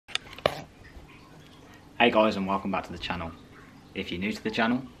Hey guys, and welcome back to the channel. If you're new to the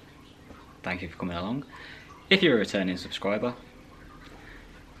channel, thank you for coming along. If you're a returning subscriber,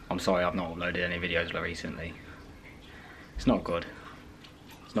 I'm sorry I've not uploaded any videos recently. It's not good.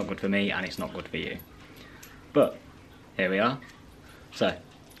 It's not good for me and it's not good for you. But here we are. So,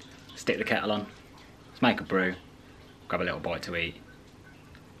 stick the kettle on, let's make a brew, grab a little bite to eat,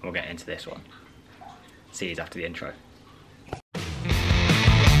 and we'll get into this one. See you after the intro.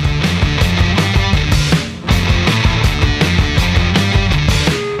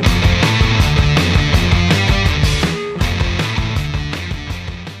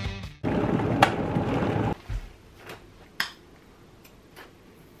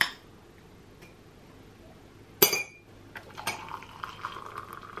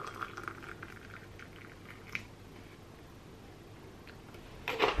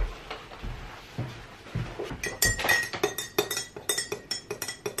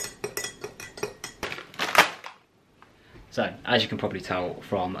 So, as you can probably tell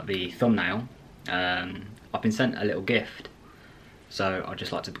from the thumbnail, I've been sent a little gift. So I'd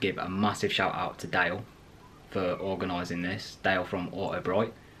just like to give a massive shout out to Dale for organising this. Dale from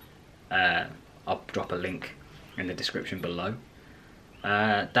Autobrite. I'll drop a link in the description below.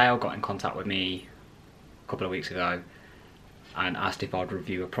 Dale got in contact with me a couple of weeks ago and asked if I'd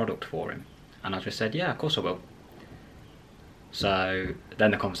review a product for him. And I just said, yeah, of course I will. So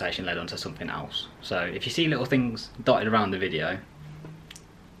then the conversation led on to something else. So if you see little things dotted around the video,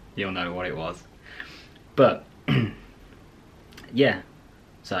 you'll know what it was. But yeah,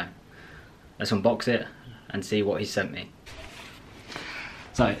 so let's unbox it and see what he sent me.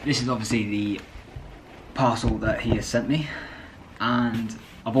 So this is obviously the parcel that he has sent me, and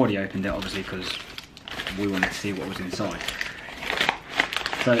I've already opened it obviously because we wanted to see what was inside.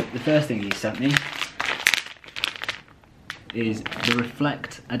 So the first thing he sent me is the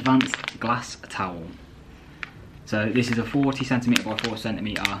Reflect Advanced Glass Towel. So this is a 40cm by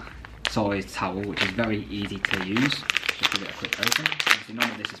 4cm size towel, which is very easy to use. Just give it a quick open. Obviously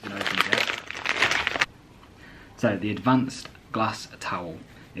none of this has been opened yet. So the Advanced Glass Towel.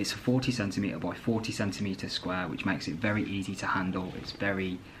 It's a 40cm by 40cm square, which makes it very easy to handle. It's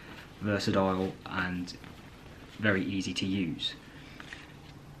very versatile and very easy to use.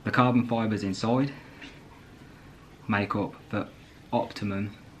 The carbon fibres inside make up for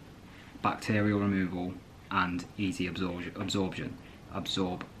optimum bacterial removal and easy absorption. I can't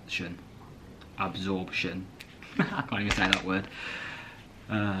even say that word.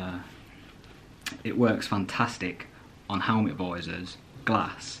 It works fantastic on helmet visors,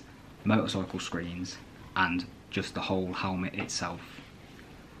 glass, motorcycle screens, and just the whole helmet itself.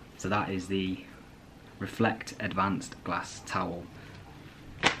 So that is the Reflect Advanced Glass Towel.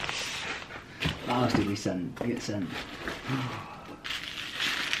 What else did we get sent?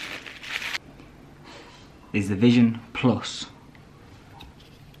 Is the Vision Plus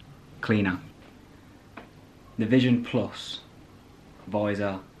cleaner. The Vision Plus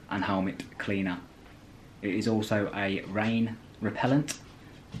visor and helmet cleaner. It is also a rain repellent,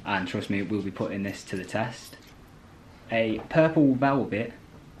 and trust me, we'll be putting this to the test. A purple velvet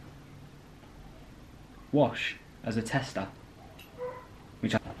wash as a tester,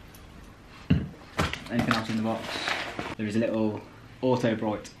 which anything else in the box? There is a little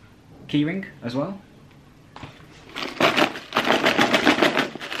Autobrite keyring as well.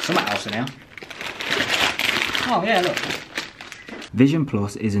 Something else in here. Oh yeah, look. Vision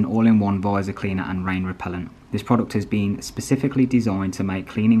Plus is an all-in-one visor cleaner and rain repellent. This product has been specifically designed to make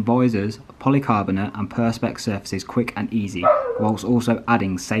cleaning visors, polycarbonate and perspex surfaces quick and easy, whilst also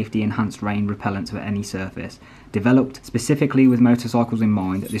adding safety-enhanced rain repellent to any surface. Developed specifically with motorcycles in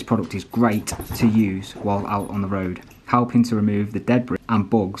mind, this product is great to use while out on the road, helping to remove the debris and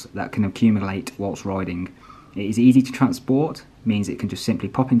bugs that can accumulate whilst riding. It is easy to transport, means it can just simply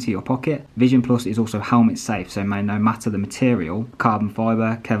pop into your pocket. Vision Plus is also helmet safe, so no matter the material, carbon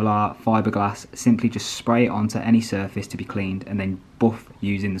fibre, Kevlar, fiberglass, simply just spray it onto any surface to be cleaned and then buff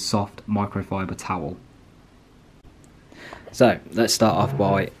using the soft microfiber towel. So let's start off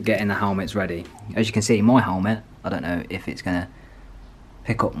by getting the helmets ready. As you can see, my helmet, I don't know if it's going to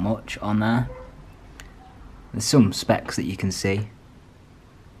pick up much on there. There's some specs that you can see.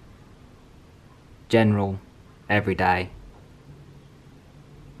 General, everyday,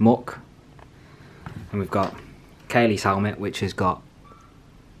 muck. And we've got Keis helmet, which has got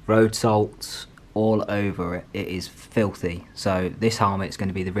road salts all over it. It is filthy. So this helmet is going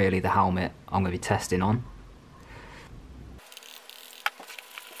to be really the helmet I'm going to be testing on.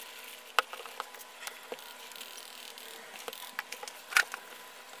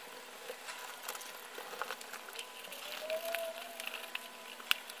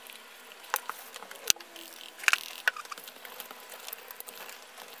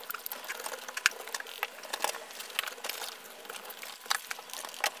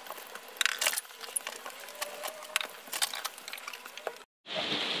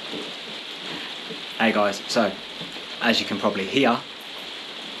 Hey guys, so as you can probably hear,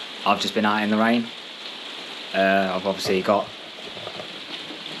 I've just been out in the rain. I've obviously got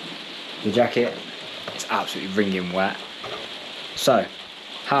the jacket, it's absolutely wringing wet. So,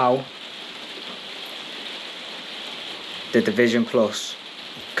 how did the Vision Plus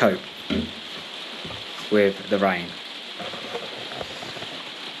cope with the rain?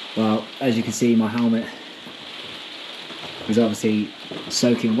 Well, as you can see, my helmet was obviously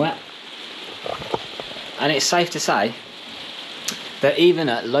soaking wet. And it's safe to say that even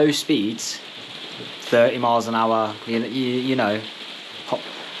at low speeds, 30 miles an hour, you know,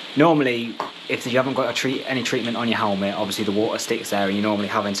 normally if you haven't got any treatment on your helmet, obviously the water sticks there and you're normally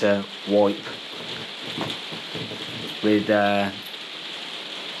having to wipe with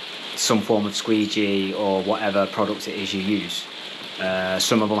some form of squeegee or whatever product it is you use.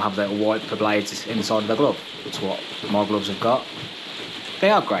 Some of them have little wiper blades inside of the glove. That's what my gloves have got. They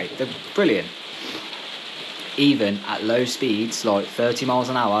are great, they're brilliant. Even at low speeds, like 30 miles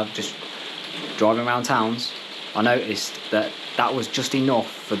an hour, just driving around towns, I noticed that that was just enough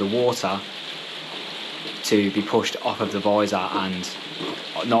for the water to be pushed off of the visor, and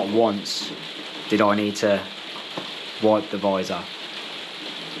not once did I need to wipe the visor.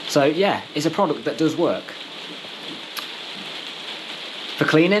 So yeah, it's a product that does work. For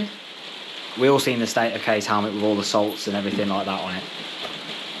cleaning, we all seen the state of Keis helmet with all the salts and everything like that on it.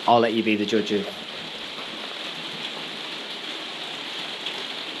 I'll let you be the judge of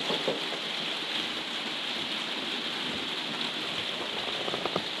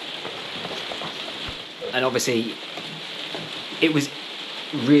and obviously it was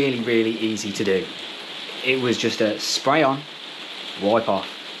really easy to do. It was just a spray on, wipe off.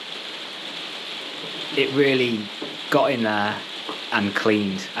 It really got in there and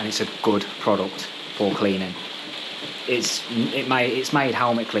cleaned, and it's a good product for cleaning. It's made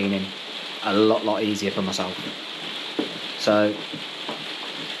helmet cleaning a lot easier for myself. So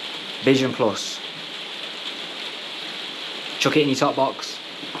Vision Plus, chuck it in your top box,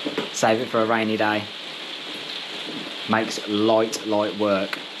 save it for a rainy day. Makes light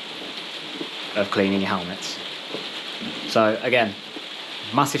work of cleaning your helmets. So again,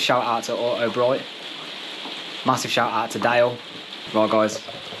 massive shout out to Autobrite, massive shout out to Dale. Right guys,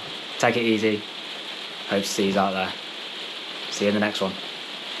 take it easy, hope to see you out there. See you in the next one.